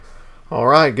All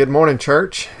right, good morning,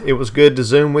 church. It was good to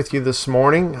Zoom with you this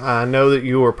morning. I know that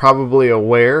you were probably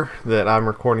aware that I'm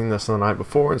recording this the night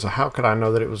before, and so how could I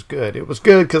know that it was good? It was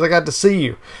good because I got to see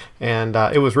you, and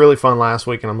it was really fun last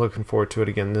week, and I'm looking forward to it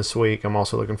again this week. I'm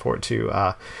also looking forward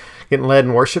to getting led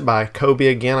in worship by Kobe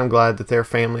again. I'm glad that their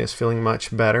family is feeling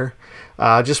much better.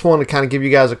 I just wanted to kind of give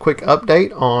you guys a quick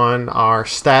update on our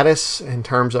status in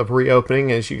terms of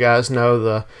reopening. As you guys know,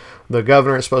 the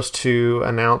governor is supposed to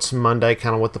announce Monday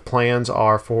kind of what the plans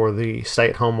are for the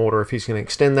stay-at-home order, if he's going to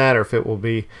extend that, or if it will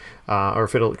be, or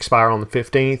if it'll expire on the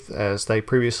 15th, as they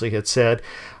previously had said.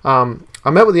 I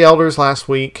met with the elders last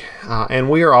week, and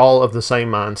we are all of the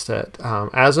same mindset.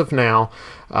 As of now,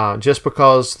 just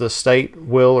because the state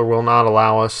will or will not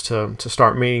allow us to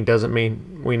start meeting doesn't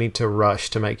mean we need to rush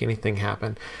to make anything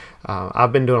happen.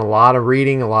 I've been doing a lot of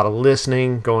reading, a lot of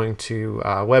listening, going to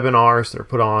webinars that are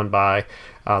put on by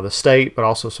the state, but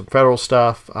also some federal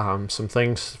stuff, some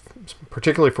things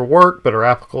particularly for work, but are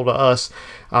applicable to us.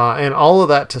 And all of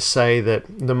that to say that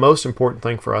the most important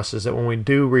thing for us is that when we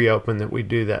do reopen, that we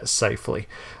do that safely.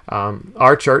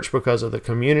 Our church, because of the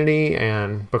community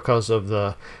and because of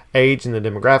the age and the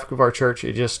demographic of our church,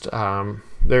 it just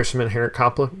there's some inherent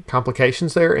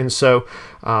complications there. And so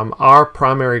our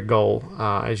primary goal,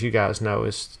 as you guys know,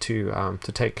 is to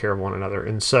take care of one another.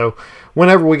 And so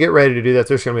whenever we get ready to do that,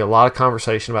 there's going to be a lot of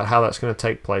conversation about how that's going to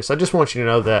take place. I just want you to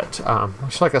know that,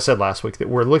 just like I said last week, that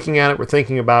we're looking at it, we're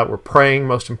thinking about it, we're praying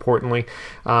most importantly,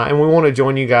 and we want to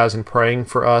join you guys in praying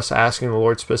for us, asking the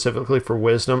Lord specifically for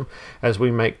wisdom as we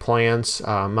make plans.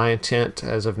 My intent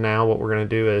as of now, what we're going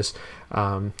to do is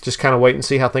just kind of wait and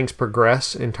see how things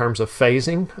progress in terms of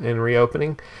phasing and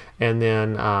reopening. And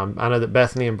then I know that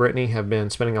Bethany and Brittany have been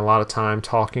spending a lot of time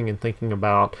talking and thinking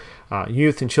about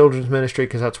youth and children's ministry,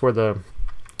 because that's where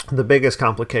the biggest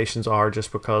complications are,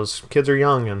 just because kids are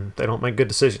young and they don't make good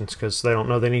decisions because they don't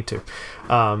know they need to.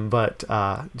 But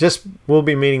just we'll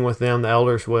be meeting with them, the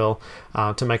elders will,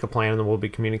 to make a plan, and then we'll be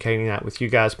communicating that with you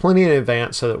guys plenty in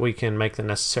advance so that we can make the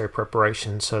necessary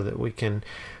preparations so that we can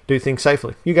do things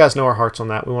safely. You guys know our hearts on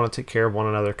that. We want to take care of one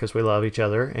another because we love each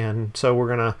other, and so we're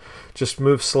going to just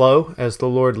move slow as the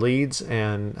Lord leads,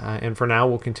 and for now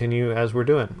we'll continue as we're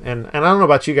doing. And I don't know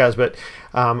about you guys, but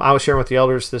I was sharing with the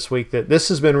elders this week that this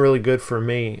has been really good for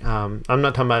me. I'm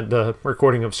not talking about the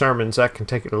recording of sermons. I can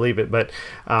take it or leave it, but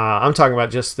I'm talking about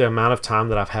just the amount of time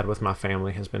that I've had with my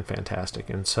family has been fantastic,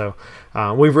 and so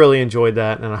we've really enjoyed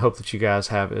that, and I hope that you guys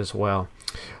have as well.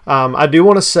 I do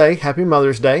want to say Happy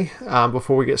Mother's Day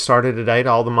before we get started today to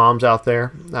all the moms out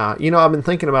there. I've been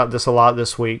thinking about this a lot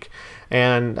this week,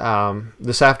 and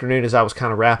this afternoon as I was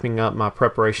kind of wrapping up my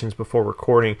preparations before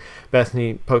recording,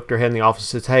 Bethany poked her head in the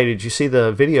office and said, "Hey, did you see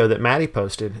the video that Maddie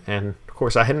posted?" And of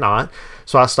course I had not,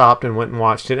 so I stopped and went and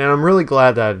watched it, and I'm really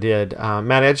glad that I did.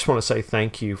 Maddie, I just want to say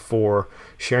thank you for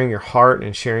sharing your heart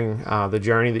and sharing the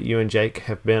journey that you and Jake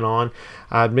have been on.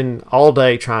 I've been all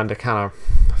day trying to kind of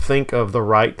think of the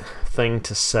right thing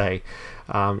to say.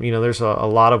 There's a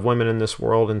lot of women in this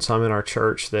world, and some in our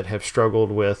church, that have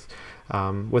struggled with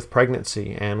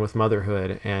pregnancy and with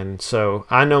motherhood, and so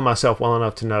I know myself well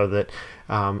enough to know that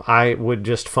I would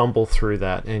just fumble through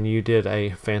that, and you did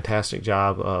a fantastic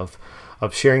job of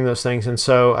sharing those things. And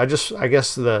so I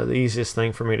guess the easiest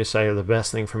thing for me to say, or the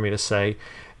best thing for me to say,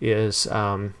 is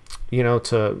to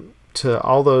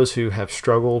all those who have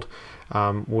struggled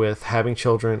with having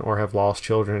children or have lost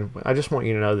children, I just want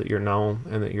you to know that you're known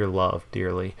and that you're loved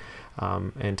dearly.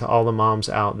 And to all the moms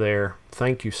out there,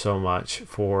 thank you so much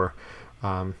for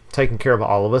taking care of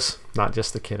all of us, not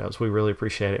just the kiddos. We really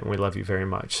appreciate it, and we love you very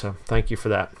much. So thank you for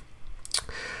that.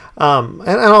 And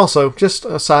also, just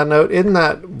a side note, isn't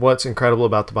that what's incredible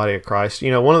about the body of Christ?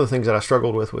 One of the things that I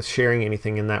struggled with sharing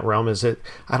anything in that realm is that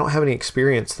I don't have any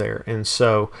experience there. And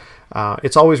so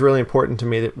it's always really important to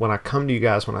me that when I come to you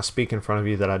guys, when I speak in front of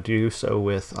you, that I do so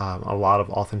with a lot of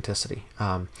authenticity.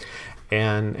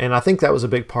 And I think that was a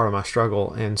big part of my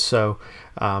struggle. And so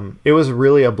it was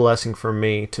really a blessing for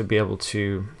me to be able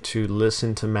to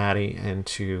listen to Maddie and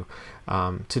to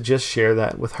just share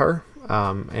that with her.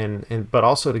 But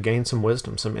also to gain some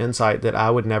wisdom, some insight that I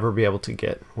would never be able to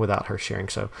get without her sharing.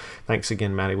 So thanks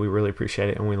again, Maddie. We really appreciate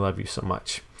it, and we love you so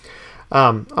much.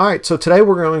 All right, so today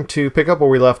we're going to pick up where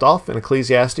we left off in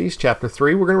Ecclesiastes chapter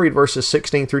 3. We're going to read verses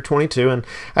 16 through 22, and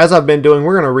as I've been doing,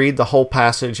 we're going to read the whole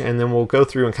passage, and then we'll go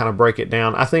through and kind of break it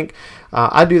down. I think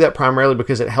I do that primarily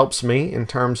because it helps me in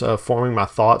terms of forming my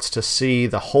thoughts to see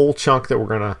the whole chunk that we're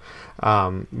going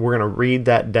to read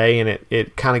that day, and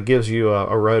it kind of gives you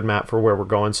a roadmap for where we're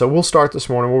going. So we'll start this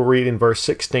morning. We'll read in verse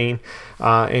 16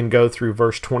 and go through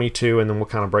verse 22, and then we'll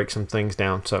kind of break some things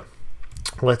down. So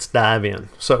let's dive in.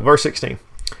 So verse 16.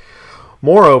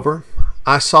 Moreover,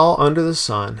 I saw under the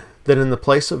sun that in the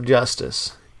place of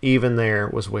justice, even there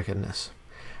was wickedness,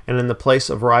 and in the place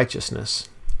of righteousness,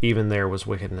 even there was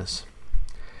wickedness.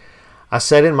 I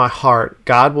said in my heart,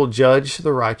 God will judge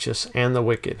the righteous and the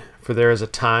wicked, for there is a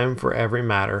time for every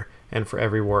matter and for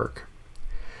every work.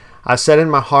 I said in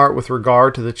my heart with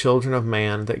regard to the children of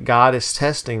man that God is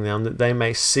testing them, that they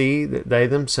may see that they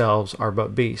themselves are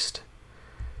but beasts.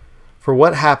 For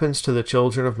what happens to the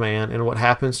children of man and what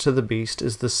happens to the beast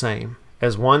is the same.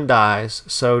 As one dies,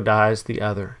 so dies the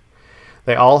other.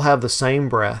 They all have the same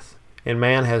breath, and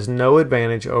man has no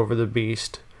advantage over the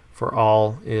beast, for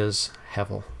all is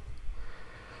hevel.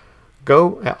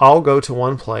 All go to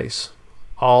one place,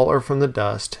 all are from the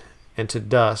dust, and to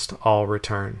dust all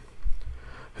return.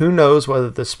 Who knows whether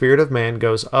the spirit of man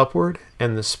goes upward,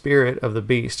 and the spirit of the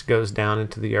beast goes down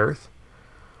into the earth?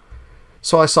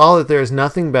 So I saw that there is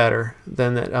nothing better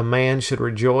than that a man should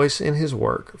rejoice in his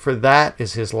work, for that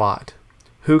is his lot.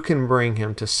 Who can bring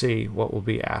him to see what will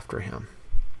be after him?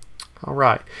 All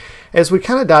right. As we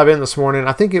kind of dive in this morning,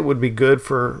 I think it would be good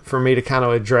for me to kind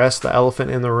of address the elephant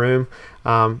in the room.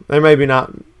 There may be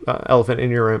not elephant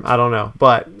in your room, I don't know.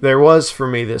 But there was for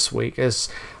me this week. As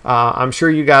I'm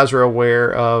sure you guys are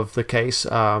aware of the case,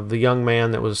 the young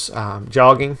man that was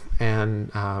jogging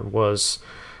and was...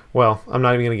 Well, I'm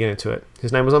not even going to get into it.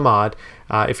 His name was Ahmaud.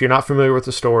 If you're not familiar with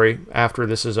the story, after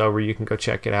this is over, you can go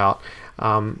check it out.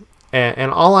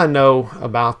 And all I know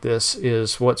about this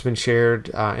is what's been shared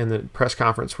in the press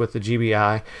conference with the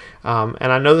GBI.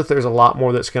 And I know that there's a lot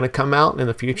more that's going to come out in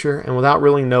the future. And without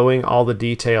really knowing all the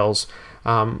details,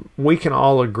 we can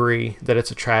all agree that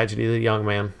it's a tragedy the young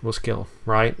man was killed,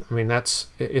 right? I mean,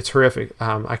 it's horrific.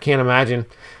 I can't imagine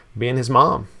being his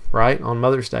mom, right, on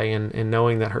Mother's Day and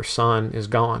knowing that her son is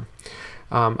gone.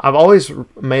 I've always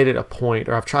made it a point,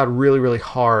 or I've tried really, really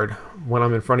hard when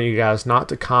I'm in front of you guys not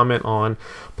to comment on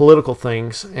political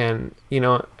things. And,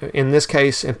 in this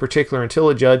case in particular, until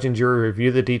a judge and jury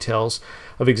review the details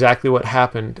of exactly what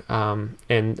happened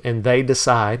and they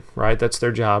decide, right, that's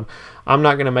their job, I'm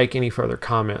not going to make any further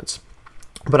comments.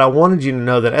 But I wanted you to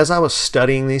know that as I was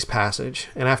studying these passages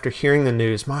and after hearing the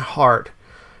news, my heart,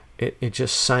 it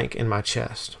just sank in my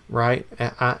chest, right?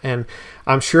 And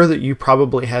I'm sure that you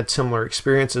probably had similar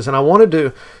experiences. And I wanted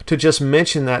to just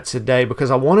mention that today because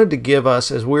I wanted to give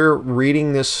us, as we're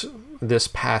reading this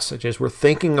passage, as we're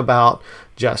thinking about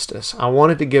justice, I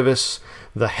wanted to give us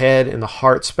the head and the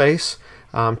heart space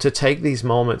to take these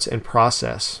moments and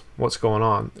process what's going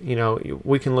on.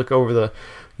 We can look over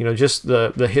just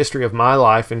the history of my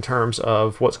life in terms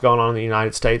of what's going on in the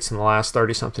United States in the last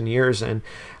 30-something years. And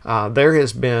there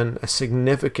has been a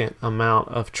significant amount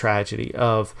of tragedy,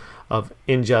 of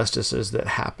injustices that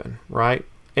happen, right?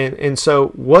 And so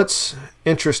what's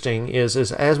interesting is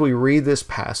as we read this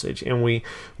passage and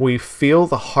we feel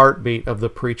the heartbeat of the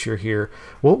preacher here,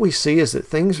 what we see is that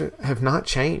things have not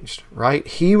changed, right?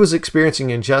 He was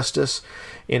experiencing injustice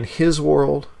in his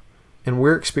world, and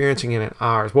we're experiencing it in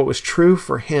ours. What was true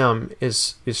for him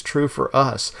is true for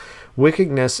us.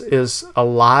 Wickedness is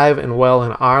alive and well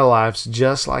in our lives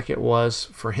just like it was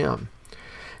for him.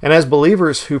 And as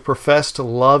believers who profess to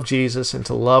love Jesus and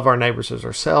to love our neighbors as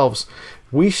ourselves,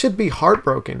 we should be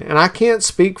heartbroken. And I can't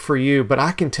speak for you, but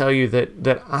I can tell you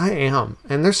that I am.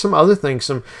 And there's some other things.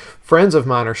 Some friends of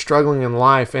mine are struggling in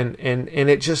life, and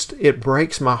it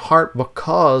breaks my heart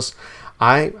because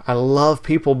I love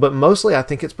people, but mostly I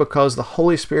think it's because the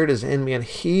Holy Spirit is in me and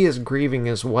He is grieving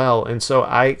as well. And so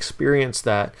I experience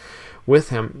that with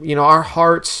Him. Our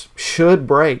hearts should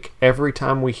break every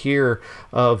time we hear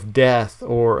of death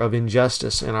or of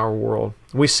injustice in our world.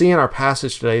 We see in our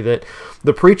passage today that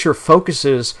the preacher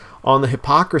focuses on the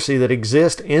hypocrisy that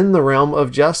exists in the realm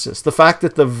of justice. The fact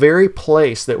that the very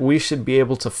place that we should be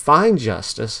able to find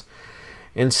justice,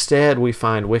 instead we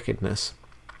find wickedness.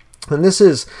 And this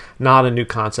is not a new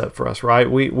concept for us, right?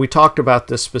 We talked about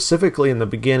this specifically in the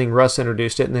beginning. Russ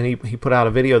introduced it, and then he put out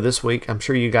a video this week, I'm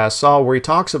sure you guys saw, where he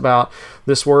talks about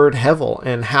this word hevel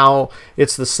and how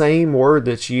it's the same word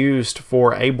that's used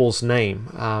for Abel's name.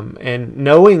 And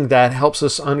knowing that helps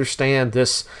us understand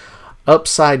this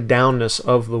upside downness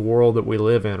of the world that we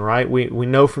live in, right? We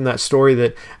know from that story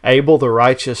that Abel, the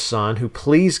righteous son who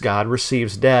pleased God,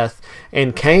 receives death,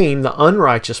 and Cain, the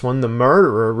unrighteous one, the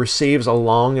murderer, receives a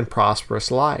long and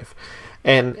prosperous life.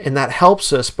 And that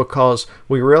helps us because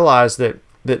we realize that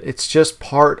it's just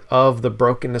part of the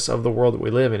brokenness of the world that we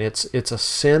live in. It's a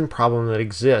sin problem that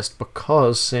exists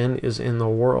because sin is in the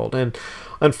world. And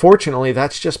unfortunately,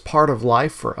 that's just part of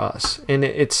life for us. And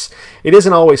it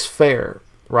isn't always fair.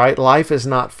 right? Life is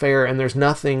not fair, and there's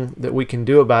nothing that we can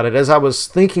do about it. As I was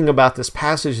thinking about this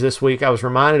passage this week, I was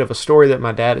reminded of a story that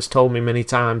my dad has told me many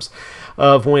times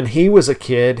of when he was a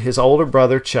kid. His older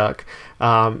brother, Chuck,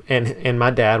 and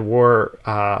my dad were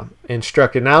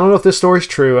instructed. Now, I don't know if this story's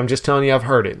true. I'm just telling you I've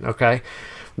heard it, okay?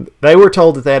 They were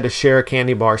told that they had to share a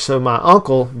candy bar, so my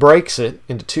uncle breaks it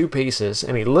into two pieces,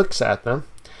 and he looks at them,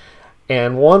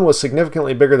 and one was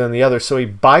significantly bigger than the other, so he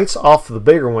bites off the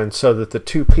bigger one so that the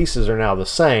two pieces are now the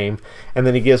same, and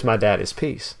then he gives my dad his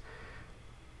piece.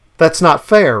 That's not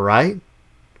fair, right?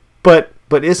 But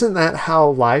isn't that how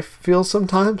life feels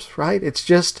sometimes, right?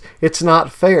 It's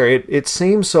not fair. It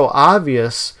seems so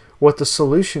obvious what the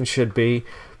solution should be,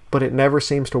 but it never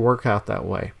seems to work out that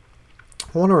way.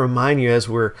 I want to remind you as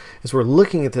we're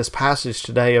looking at this passage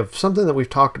today of something that we've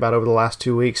talked about over the last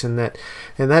 2 weeks, and that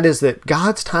is that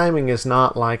God's timing is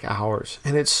not like ours.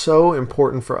 And it's so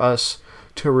important for us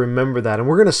to remember that. And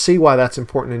we're going to see why that's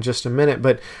important in just a minute.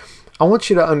 But I want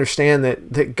you to understand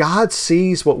that God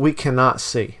sees what we cannot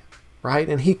see, right?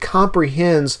 And He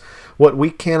comprehends what we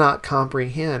cannot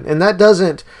comprehend. And that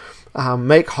doesn't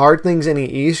make hard things any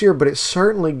easier, but it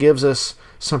certainly gives us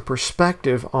some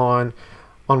perspective on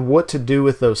what to do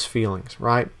with those feelings,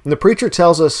 right? And the preacher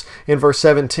tells us in verse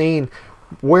 17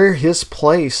 where his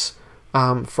place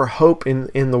for hope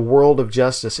in the world of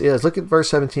justice is. Look at verse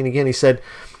 17 again. He said,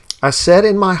 I said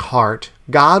in my heart,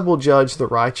 God will judge the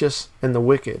righteous and the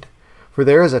wicked, for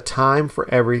there is a time for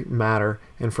every matter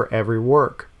and for every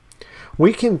work.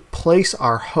 We can place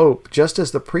our hope, just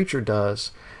as the preacher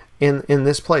does, in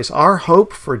this place. Our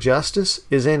hope for justice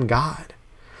is in God.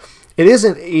 It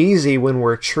isn't easy when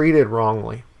we're treated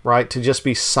wrongly, right, to just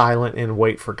be silent and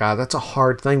wait for God. That's a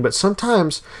hard thing. But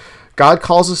sometimes God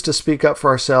calls us to speak up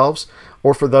for ourselves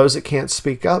or for those that can't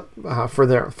speak up for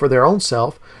their own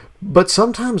self. But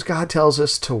sometimes God tells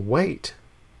us to wait.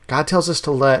 God tells us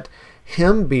to let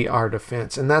Him be our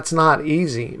defense, and that's not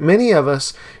easy. Many of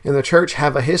us in the church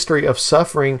have a history of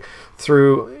suffering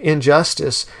through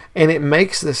injustice, and it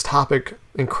makes this topic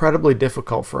incredibly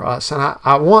difficult for us. And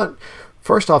I want,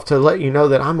 first off, to let you know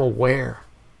that I'm aware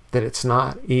that it's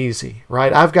not easy,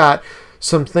 right? I've got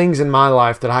some things in my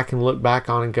life that I can look back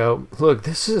on and go, look,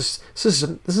 this is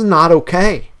not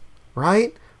okay,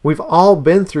 right? We've all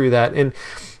been through that. And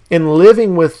in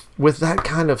living with that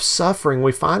kind of suffering,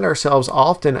 we find ourselves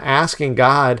often asking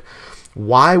God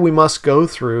why we must go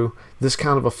through this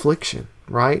kind of affliction,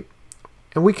 right?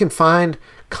 And we can find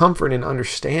comfort in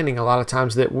understanding a lot of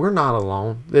times that we're not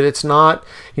alone, that it's not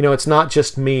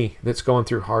just me that's going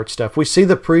through hard stuff. We see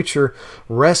the preacher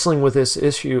wrestling with this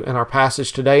issue in our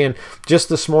passage today, and just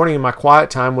this morning in my quiet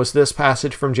time was this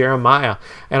passage from Jeremiah,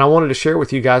 and I wanted to share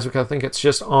with you guys because I think it's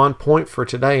just on point for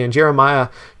today. In Jeremiah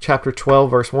chapter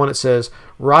 12 verse 1 it says,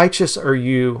 Righteous are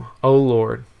you, O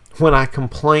Lord, when I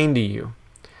complain to you,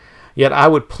 yet I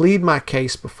would plead my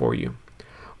case before you.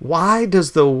 Why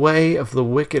does the way of the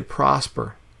wicked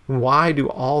prosper? Why do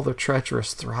all the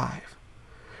treacherous thrive?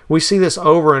 We see this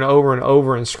over and over and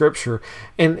over in Scripture,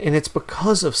 and it's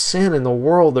because of sin in the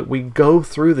world that we go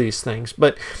through these things.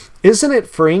 But isn't it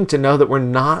freeing to know that we're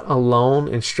not alone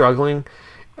in struggling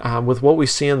with what we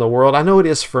see in the world? I know it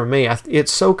is for me.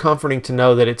 It's so comforting to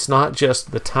know that it's not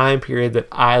just the time period that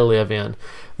I live in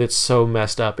that's so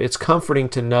messed up. It's comforting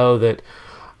to know that,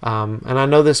 and I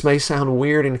know this may sound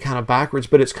weird and kind of backwards,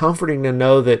 but it's comforting to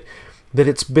know that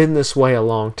it's been this way a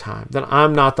long time, that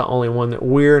I'm not the only one, that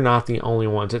we're not the only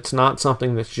ones. It's not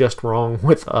something that's just wrong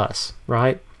with us,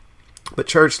 right? But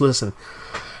church, listen,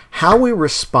 how we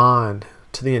respond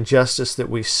to the injustice that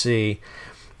we see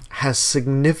has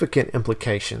significant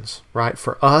implications, right?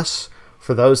 For us,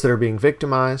 for those that are being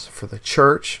victimized, for the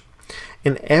church.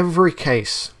 In every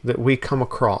case that we come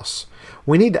across,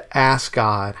 we need to ask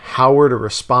God how we're to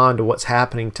respond to what's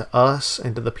happening to us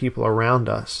and to the people around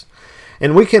us.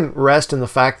 And we can rest in the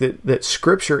fact that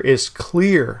Scripture is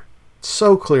clear,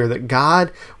 so clear, that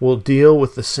God will deal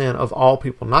with the sin of all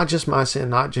people, not just my sin,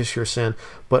 not just your sin,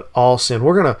 but all sin.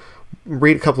 We're going to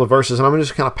read a couple of verses, and I'm going to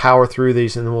just kind of power through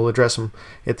these, and then we'll address them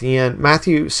at the end.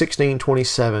 Matthew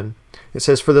 16:27, it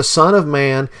says, For the Son of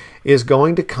Man is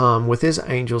going to come with His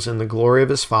angels in the glory of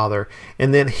His Father,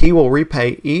 and then He will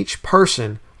repay each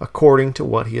person according to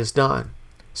what he has done.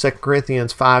 2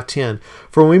 Corinthians 5:10,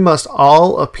 For we must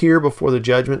all appear before the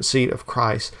judgment seat of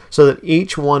Christ, so that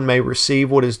each one may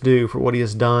receive what is due for what he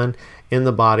has done in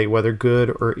the body, whether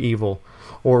good or evil.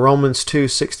 Or Romans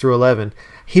 2:6-11,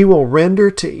 He will render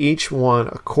to each one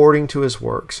according to his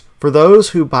works. For those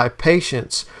who by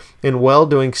patience and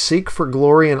well-doing seek for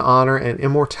glory and honor and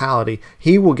immortality,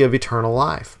 He will give eternal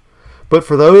life. But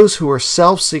for those who are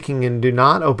self-seeking and do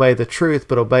not obey the truth,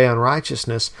 but obey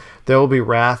unrighteousness, there will be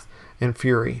wrath and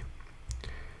fury.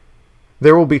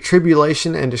 There will be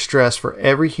tribulation and distress for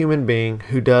every human being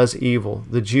who does evil,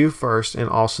 the Jew first and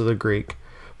also the Greek.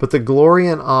 But the glory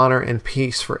and honor and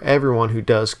peace for everyone who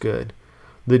does good,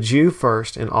 the Jew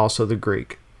first and also the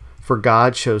Greek. For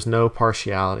God shows no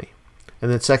partiality.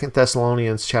 And then 2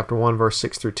 Thessalonians chapter 1, verse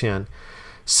 6 through 10.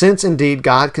 Since indeed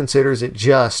God considers it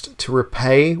just to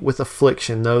repay with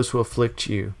affliction those who afflict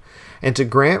you, and to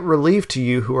grant relief to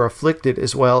you who are afflicted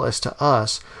as well as to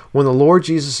us, when the Lord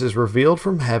Jesus is revealed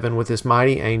from heaven with his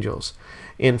mighty angels,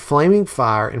 in flaming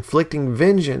fire, inflicting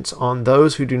vengeance on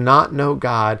those who do not know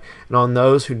God and on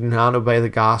those who do not obey the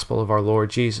gospel of our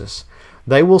Lord Jesus.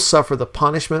 They will suffer the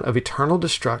punishment of eternal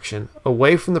destruction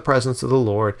away from the presence of the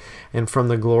Lord and from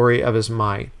the glory of his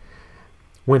might,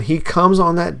 when he comes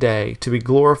on that day to be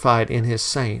glorified in his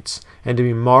saints and to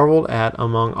be marveled at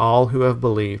among all who have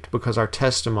believed, because our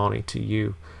testimony to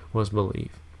you was believed.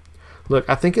 Look,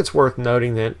 I think it's worth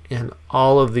noting that in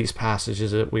all of these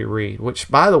passages that we read, which,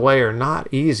 by the way, are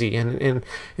not easy and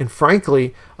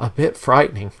frankly, a bit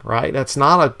frightening, right? That's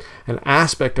not an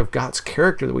aspect of God's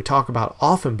character that we talk about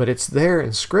often, but it's there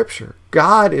in Scripture.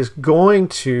 God is going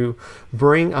to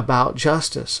bring about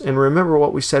justice. And remember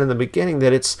what we said in the beginning,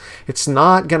 that it's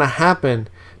not going to happen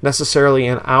necessarily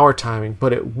in our timing,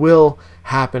 but it will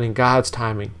happen in God's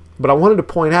timing. But I wanted to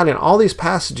point out in all these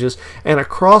passages and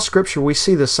across Scripture, we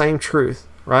see the same truth,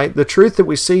 right? The truth that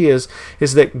we see is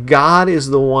that God is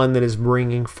the one that is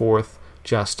bringing forth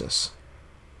justice.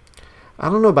 I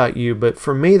don't know about you, but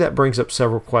for me, that brings up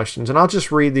several questions. And I'll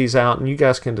just read these out and you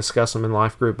guys can discuss them in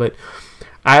life group. But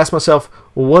I ask myself,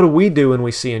 well, what do we do when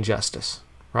we see injustice,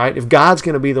 right? If God's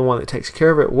going to be the one that takes care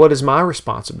of it, what is my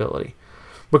responsibility?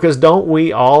 Because don't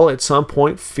we all at some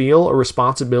point feel a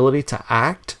responsibility to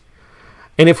act?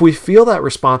 And if we feel that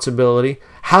responsibility,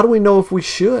 how do we know if we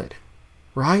should,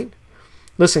 right?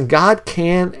 Listen, God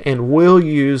can and will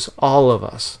use all of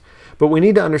us. But we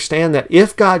need to understand that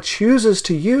if God chooses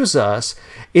to use us,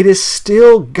 it is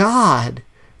still God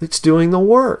that's doing the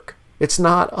work. It's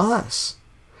not us.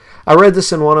 I read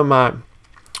this in one of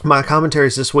my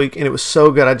commentaries this week, and it was so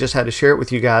good I just had to share it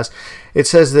with you guys. It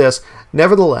says this: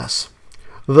 nevertheless,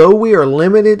 though we are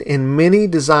limited in many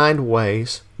designed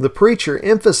ways, the preacher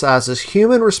emphasizes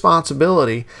human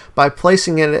responsibility by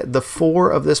placing it at the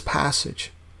fore of this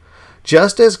passage.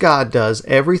 Just as God does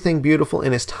everything beautiful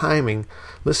in his timing,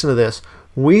 listen to this,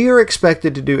 we are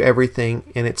expected to do everything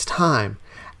in its time,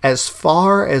 as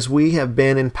far as we have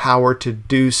been empowered to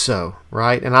do so,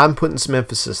 right? And I'm putting some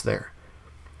emphasis there.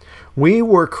 We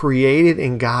were created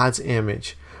in God's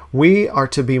image. We are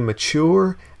to be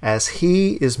mature as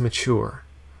he is mature.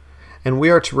 And we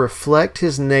are to reflect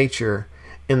his nature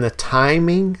in the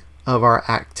timing of our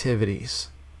activities.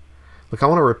 Look, I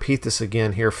want to repeat this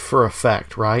again here for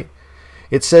effect, right?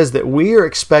 It says that we are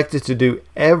expected to do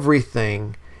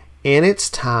everything in its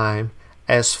time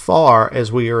as far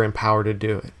as we are empowered to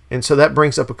do it. And so that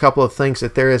brings up a couple of things,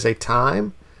 that there is a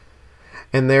time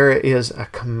and there is a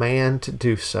command to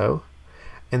do so.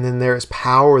 And then there is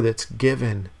power that's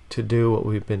given to do what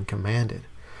we've been commanded.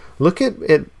 Look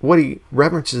at what he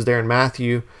references there in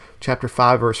Matthew chapter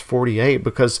 5, verse 48,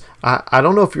 because I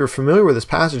don't know if you're familiar with this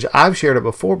passage. I've shared it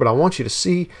before, but I want you to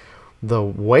see the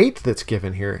weight that's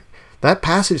given here. That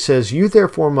passage says, you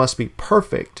therefore must be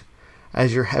perfect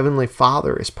as your heavenly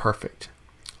Father is perfect.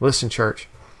 Listen, church,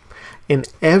 in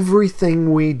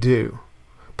everything we do,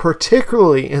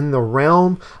 particularly in the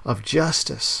realm of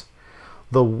justice,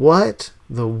 the what,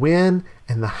 the when,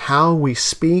 and the how we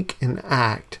speak and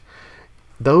act,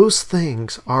 those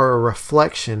things are a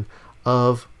reflection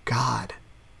of God.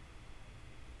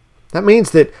 That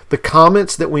means that the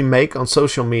comments that we make on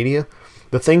social media,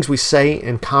 the things we say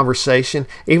in conversation,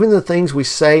 even the things we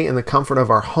say in the comfort of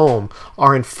our home,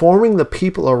 are informing the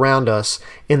people around us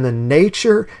in the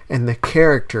nature and the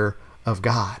character of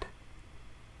God.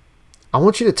 I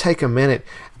want you to take a minute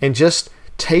and just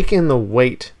take in the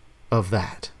weight of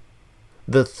that.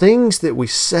 The things that we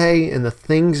say and the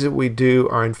things that we do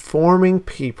are informing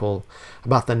people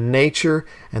about the nature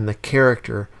and the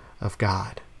character of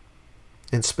God.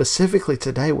 And specifically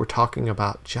today, we're talking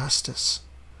about justice.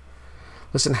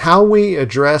 Listen, how we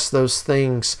address those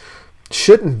things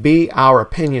shouldn't be our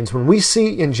opinions. When we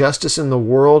see injustice in the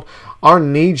world, our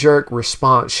knee-jerk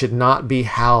response should not be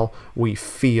how we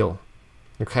feel.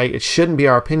 Okay, it shouldn't be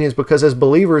our opinions, because as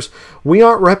believers, we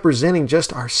aren't representing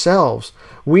just ourselves.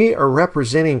 We are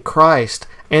representing Christ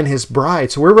and his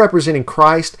bride. So we're representing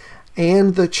Christ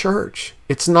and the church.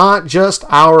 It's not just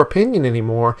our opinion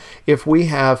anymore if we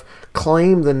have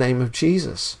claimed the name of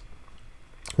Jesus.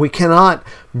 We cannot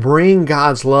bring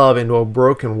God's love into a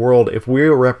broken world if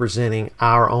we're representing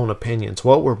our own opinions.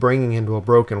 What we're bringing into a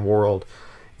broken world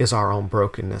is our own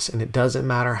brokenness. And it doesn't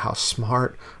matter how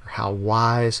smart or how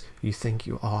wise you think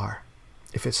you are.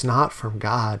 If it's not from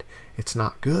God, it's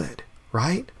not good,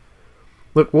 right?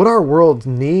 Look, what our world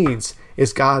needs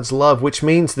is God's love, which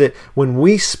means that when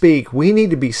we speak, we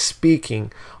need to be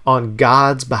speaking on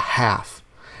God's behalf.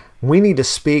 We need to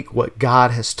speak what God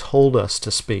has told us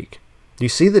to speak. Do you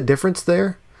see the difference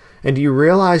there? And do you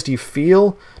realize, do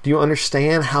you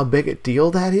understand how big a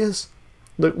deal that is?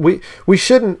 Look, we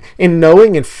shouldn't, in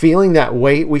knowing and feeling that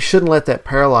weight, we shouldn't let that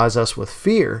paralyze us with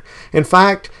fear. In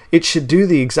fact, it should do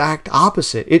the exact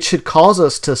opposite. It should cause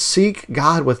us to seek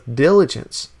God with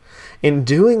diligence. In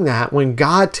doing that, when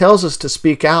God tells us to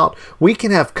speak out, we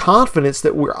can have confidence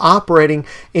that we're operating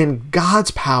in God's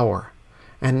power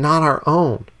and not our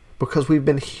own, because we've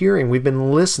been hearing, we've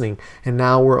been listening, and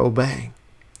now we're obeying.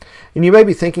 And you may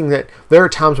be thinking that there are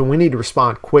times when we need to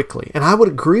respond quickly. And I would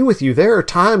agree with you. There are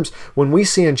times when we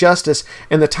see injustice,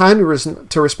 and the time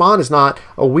to respond is not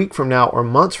a week from now or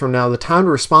months from now. The time to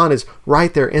respond is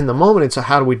right there in the moment. And so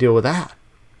how do we deal with that?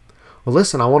 Well,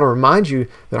 listen, I want to remind you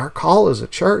that our call as a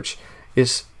church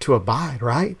is to abide,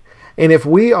 right? And if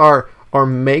we are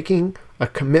making a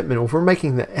commitment, if we're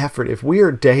making the effort, if we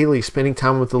are daily spending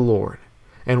time with the Lord,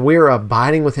 and we are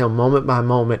abiding with Him moment by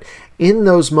moment, in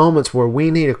those moments where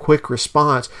we need a quick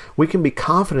response, we can be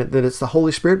confident that it's the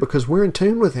Holy Spirit because we're in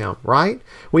tune with Him, right?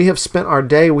 We have spent our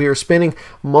day, we are spending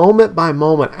moment by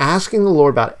moment asking the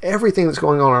Lord about everything that's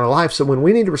going on in our life. So when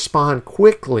we need to respond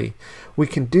quickly, we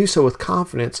can do so with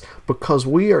confidence because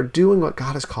we are doing what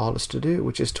God has called us to do,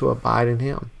 which is to abide in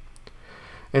Him.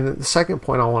 And the second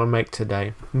point I want to make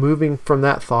today, moving from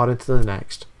that thought into the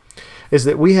next, is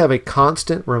that we have a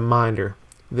constant reminder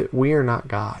that we are not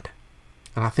God.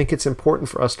 And I think it's important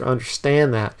for us to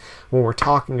understand that when we're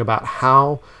talking about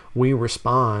how we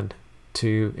respond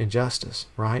to injustice,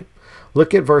 right?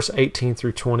 Look at verse 18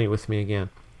 through 20 with me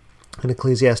again in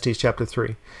Ecclesiastes chapter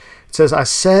 3. It says, I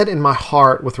said in my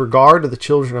heart with regard to the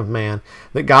children of man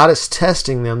that God is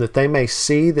testing them that they may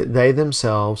see that they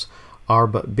themselves are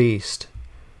but beasts.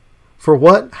 For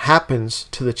what happens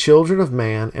to the children of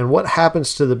man and what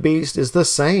happens to the beast is the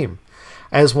same.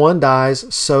 As one dies,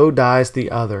 so dies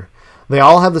the other. They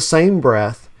all have the same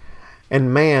breath,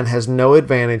 and man has no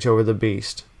advantage over the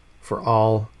beast, for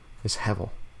all is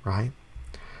hevel, right?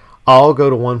 All go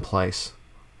to one place.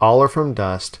 All are from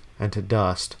dust, and to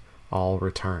dust all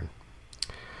return.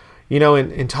 You know,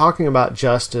 in talking about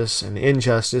justice and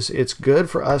injustice, it's good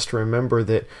for us to remember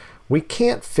that we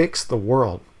can't fix the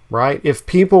world, right? If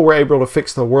people were able to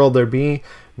fix the world, there'd be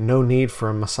no need for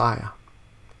a Messiah,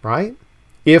 right?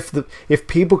 If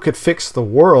people could fix the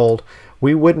world,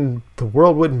 the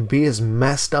world wouldn't be as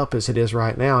messed up as it is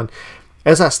right now. And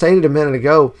as I stated a minute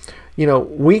ago, you know,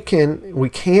 we can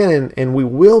and we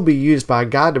will be used by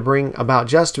God to bring about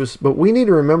justice, but we need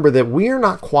to remember that we are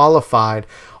not qualified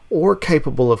or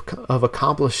capable of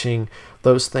accomplishing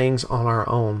those things on our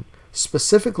own,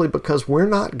 specifically because we're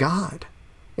not God.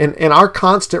 And our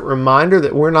constant reminder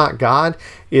that we're not God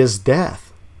is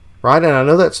death, right? And I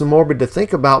know that's morbid to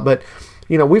think about, but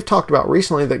you know, we've talked about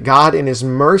recently that God in His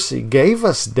mercy gave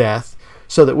us death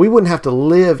so that we wouldn't have to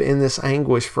live in this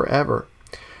anguish forever.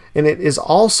 And it is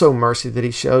also mercy that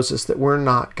He shows us that we're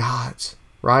not gods,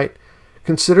 right?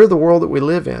 Consider the world that we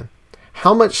live in.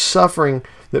 How much suffering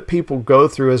that people go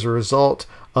through as a result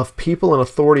of people in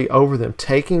authority over them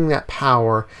taking that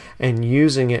power and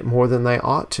using it more than they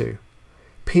ought to.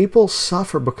 People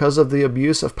suffer because of the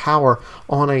abuse of power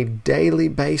on a daily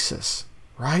basis.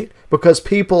 Right? Because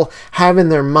people have in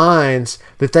their minds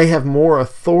that they have more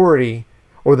authority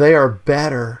or they are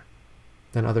better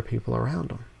than other people around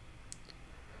them.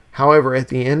 However, at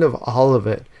the end of all of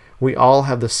it, we all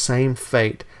have the same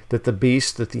fate that the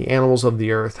beasts, that the animals of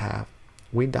the earth have.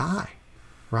 We die,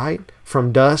 right?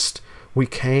 From dust we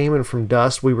came and from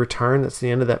dust we return. That's the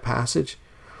end of that passage.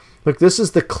 Look, this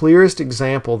is the clearest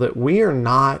example that we are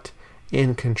not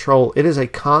in control. It is a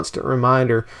constant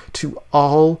reminder to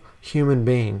all human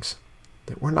beings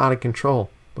that we're not in control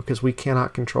because we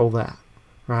cannot control that,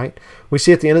 right? We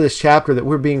see at the end of this chapter that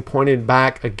we're being pointed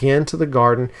back again to the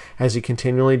garden as He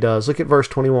continually does. Look at verse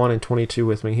 21 and 22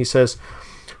 with me. He says,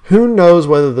 who knows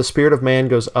whether the spirit of man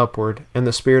goes upward and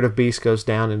the spirit of beast goes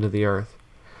down into the earth?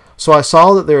 So I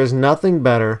saw that there is nothing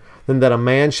better than that a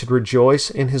man should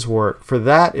rejoice in his work, for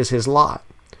that is his lot.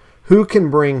 Who can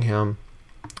bring him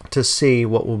to see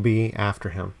what will be after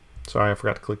him? Sorry, I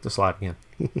forgot to click the slide again.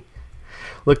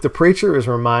 Look, the preacher is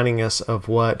reminding us of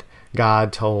what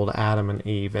God told Adam and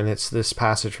Eve. And it's this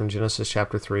passage from Genesis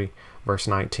chapter 3, verse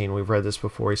 19. We've read this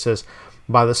before. He says,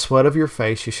 "By the sweat of your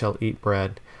face you shall eat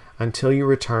bread, until you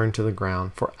return to the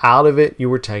ground. For out of it you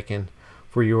were taken,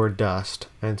 for you are dust,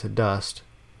 and to dust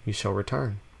you shall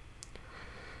return."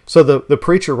 So the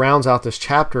preacher rounds out this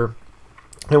chapter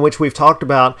in which we've talked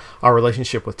about our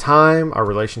relationship with time, our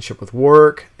relationship with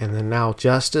work, and then now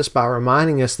justice, by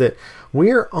reminding us that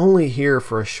we are only here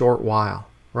for a short while,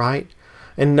 right?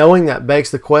 And knowing that begs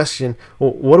the question,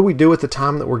 well, what do we do with the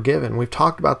time that we're given? We've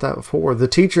talked about that before. The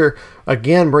teacher,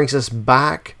 again, brings us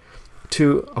back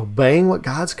to obeying what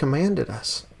God's commanded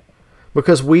us.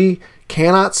 Because we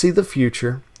cannot see the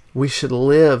future, we should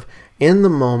live in the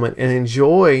moment and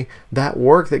enjoy that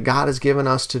work that God has given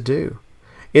us to do.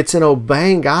 It's in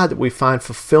obeying God that we find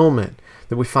fulfillment,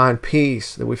 that we find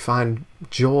peace, that we find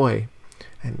joy,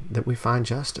 and that we find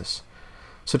justice.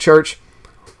 So, church,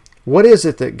 what is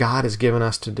it that God has given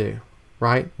us to do,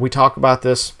 right? We talk about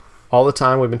this all the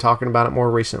time. We've been talking about it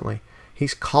more recently.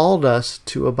 He's called us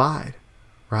to abide,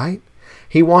 right?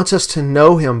 He wants us to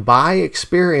know Him by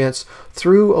experience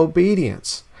through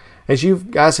obedience. As you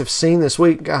guys have seen this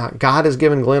week, God has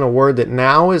given Glenn a word that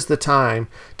now is the time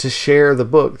to share the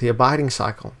book, The Abiding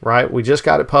Cycle, right? We just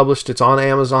got it published. It's on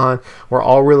Amazon. We're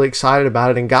all really excited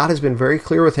about it. And God has been very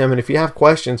clear with him. And if you have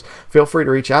questions, feel free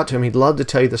to reach out to him. He'd love to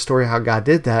tell you the story of how God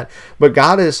did that. But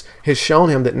God has shown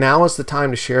him that now is the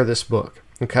time to share this book,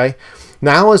 okay?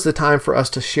 Now is the time for us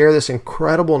to share this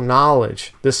incredible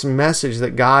knowledge, this message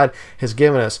that God has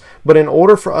given us. But in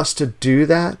order for us to do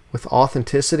that with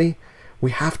authenticity, we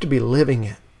have to be living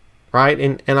it, right?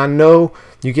 And I know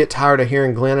you get tired of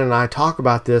hearing Glenn and I talk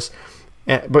about this,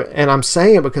 and I'm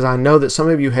saying it because I know that some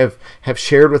of you have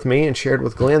shared with me and shared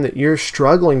with Glenn that you're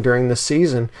struggling during this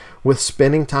season with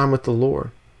spending time with the Lord.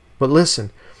 But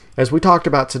listen, as we talked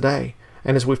about today,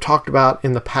 and as we've talked about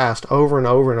in the past over and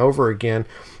over and over again,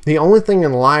 the only thing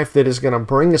in life that is going to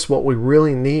bring us what we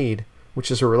really need, which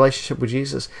is a relationship with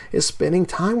Jesus, is spending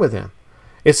time with Him.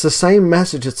 It's the same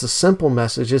message. It's a simple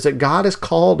message, is that God has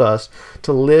called us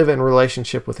to live in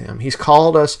relationship with Him. He's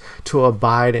called us to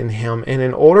abide in Him. And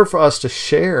in order for us to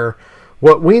share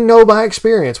what we know by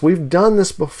experience, we've done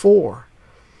this before.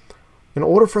 In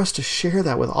order for us to share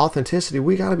that with authenticity,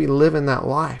 we got to be living that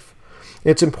life.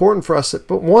 It's important for us,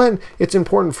 but one, it's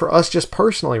important for us just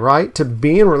personally, right? To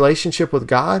be in relationship with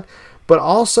God, but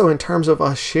also in terms of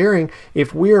us sharing,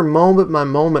 if we are moment by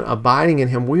moment abiding in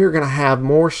Him, we are going to have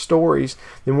more stories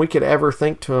than we could ever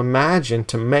think to imagine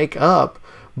to make up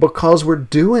because we're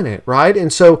doing it, right?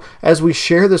 And so as we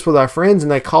share this with our friends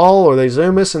and they call or they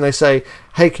Zoom us and they say,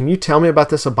 "Hey, can you tell me about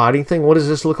this abiding thing? What does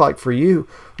this look like for you?"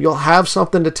 You'll have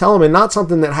something to tell them, and not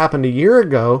something that happened a year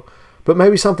ago, but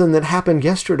maybe something that happened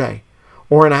yesterday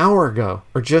or an hour ago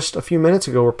or just a few minutes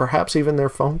ago, or perhaps even their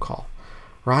phone call,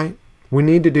 right? We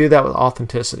need to do that with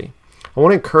authenticity. I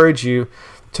want to encourage you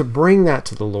to bring that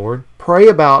to the Lord. Pray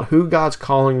about who God's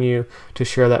calling you to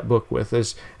share that book with.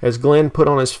 As Glenn put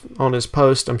on his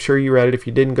post, I'm sure you read it. If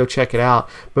you didn't, go check it out.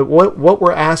 But what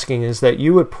we're asking is that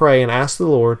you would pray and ask the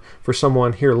Lord for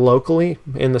someone here locally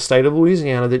in the state of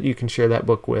Louisiana that you can share that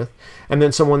book with, and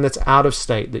then someone that's out of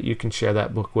state that you can share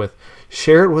that book with.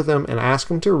 Share it with them and ask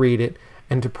them to read it,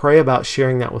 and to pray about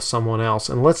sharing that with someone else.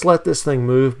 And let's let this thing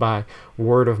move by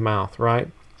word of mouth, right?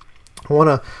 I want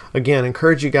to, again,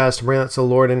 encourage you guys to bring that to the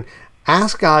Lord and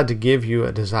ask God to give you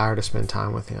a desire to spend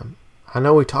time with Him. I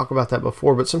know we talked about that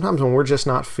before, but sometimes when we're just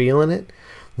not feeling it,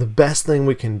 the best thing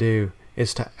we can do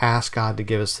is to ask God to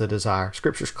give us the desire.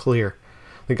 Scripture's clear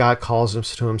that God calls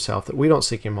us to Himself, that we don't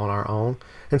seek Him on our own.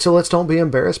 And so don't be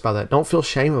embarrassed by that. Don't feel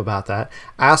shame about that.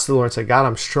 Ask the Lord and say, "God,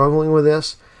 I'm struggling with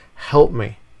this. Help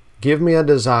me. Give me a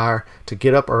desire to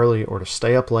get up early or to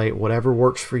stay up late, whatever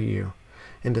works for you,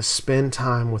 and to spend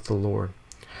time with the Lord."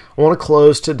 I want to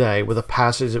close today with a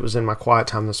passage that was in my quiet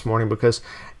time this morning because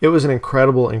it was an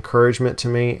incredible encouragement to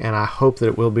me, and I hope that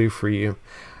it will be for you.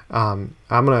 I'm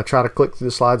going to try to click through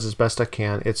the slides as best I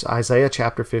can. It's Isaiah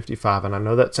chapter 55, and I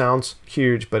know that sounds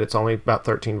huge, but it's only about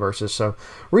 13 verses. So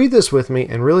read this with me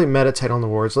and really meditate on the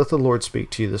words. Let the Lord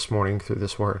speak to you this morning through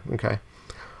this word, okay?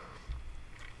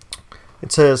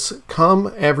 It says,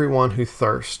 "Come, everyone who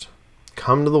thirsts,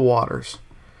 come to the waters.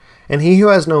 And he who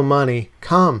has no money,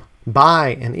 come,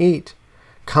 buy and eat.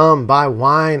 Come, buy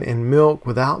wine and milk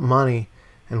without money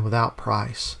and without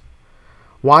price.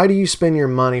 Why do you spend your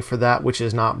money for that which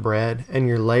is not bread, and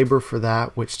your labor for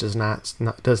that which does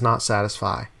not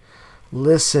satisfy?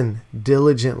 Listen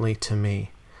diligently to me,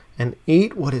 and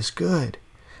eat what is good,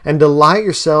 and delight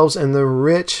yourselves in the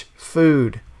rich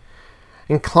food.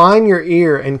 Incline your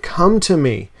ear and come to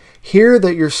me. Hear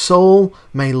that your soul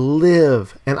may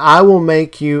live, and I will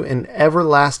make you an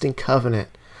everlasting covenant,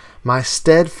 my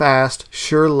steadfast,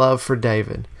 sure love for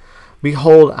David.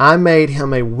 Behold, I made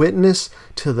him a witness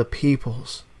to the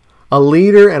peoples, a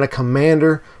leader and a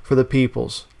commander for the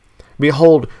peoples.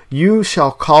 Behold, you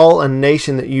shall call a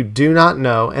nation that you do not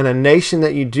know, and a nation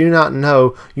that you do not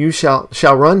know you shall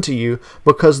run to you,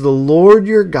 because the Lord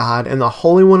your God and the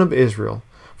Holy One of Israel,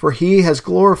 for he has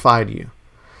glorified you.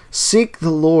 Seek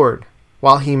the Lord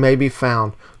while he may be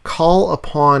found. Call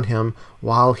upon him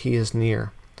while he is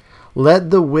near. Let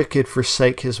the wicked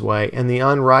forsake his way, and the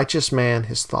unrighteous man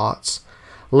his thoughts.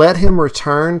 Let him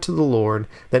return to the Lord,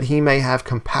 that he may have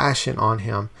compassion on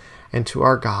him, and to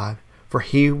our God, for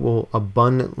he will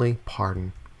abundantly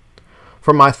pardon.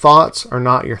 For my thoughts are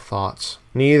not your thoughts,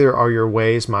 neither are your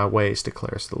ways my ways,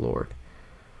 declares the Lord.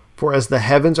 For as the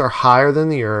heavens are higher than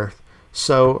the earth,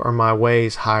 so are my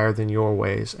ways higher than your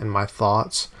ways, and my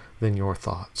thoughts than your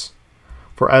thoughts.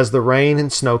 For as the rain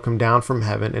and snow come down from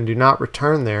heaven, and do not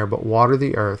return there, but water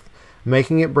the earth,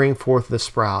 making it bring forth the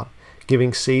sprout,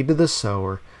 giving seed to the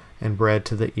sower, and bread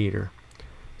to the eater,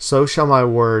 so shall my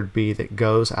word be that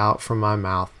goes out from my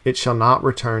mouth. It shall not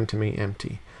return to me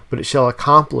empty, but it shall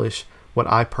accomplish what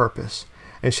I purpose,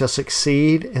 and shall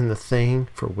succeed in the thing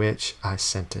for which I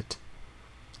sent it.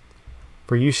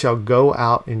 For you shall go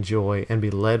out in joy and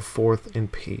be led forth in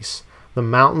peace. The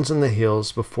mountains and the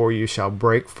hills before you shall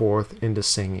break forth into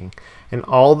singing, and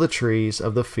all the trees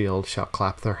of the field shall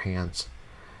clap their hands.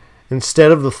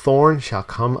 Instead of the thorn shall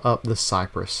come up the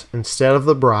cypress, instead of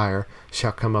the briar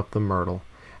shall come up the myrtle,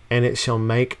 and it shall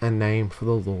make a name for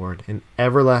the Lord, an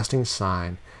everlasting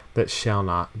sign that shall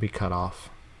not be cut off.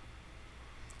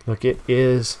 Look, it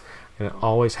is, and it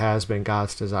always has been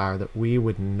God's desire that we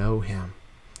would know him.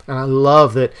 And I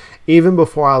love that even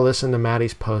before I listened to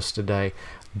Maddie's post today,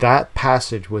 that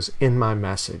passage was in my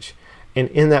message. And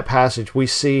in that passage, we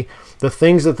see the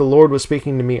things that the Lord was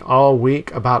speaking to me all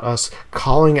week about us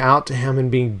calling out to him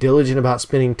and being diligent about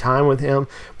spending time with him,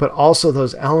 but also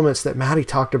those elements that Maddie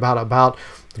talked about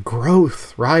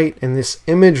growth, right? And this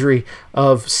imagery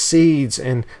of seeds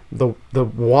and the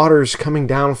waters coming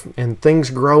down and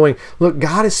things growing. Look,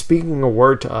 God is speaking a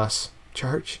word to us,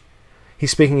 church. He's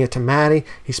speaking it to Maddie,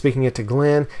 he's speaking it to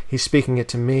Glenn, he's speaking it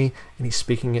to me, and he's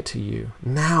speaking it to you.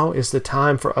 Now is the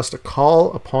time for us to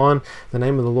call upon the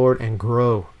name of the Lord and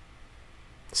grow.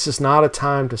 This is not a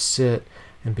time to sit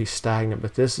and be stagnant,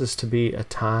 but this is to be a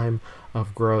time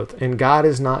of growth. And God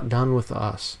is not done with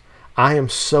us. I am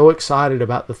so excited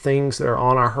about the things that are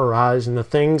on our horizon, the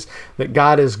things that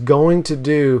God is going to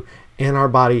do in our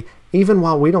body, even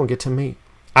while we don't get to meet.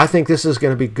 I think this is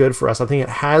going to be good for us. I think it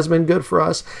has been good for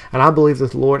us, and I believe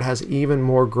that the Lord has even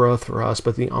more growth for us,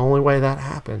 but the only way that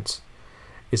happens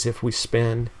is if we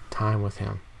spend time with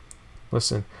him.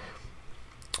 Listen,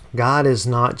 God is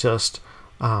not just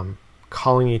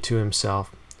calling you to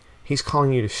himself. He's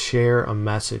calling you to share a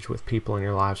message with people in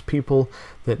your lives, people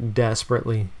that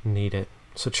desperately need it.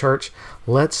 So church,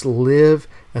 let's live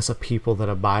as a people that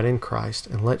abide in Christ,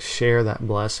 and let's share that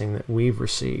blessing that we've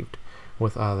received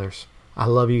with others. I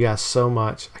love you guys so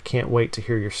much. I can't wait to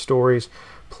hear your stories.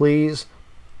 Please,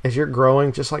 as you're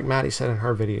growing, just like Maddie said in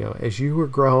her video, as you are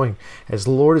growing, as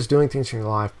the Lord is doing things in your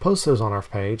life, post those on our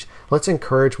page. Let's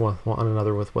encourage one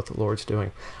another with what the Lord's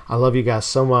doing. I love you guys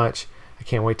so much. I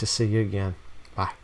can't wait to see you again. Bye.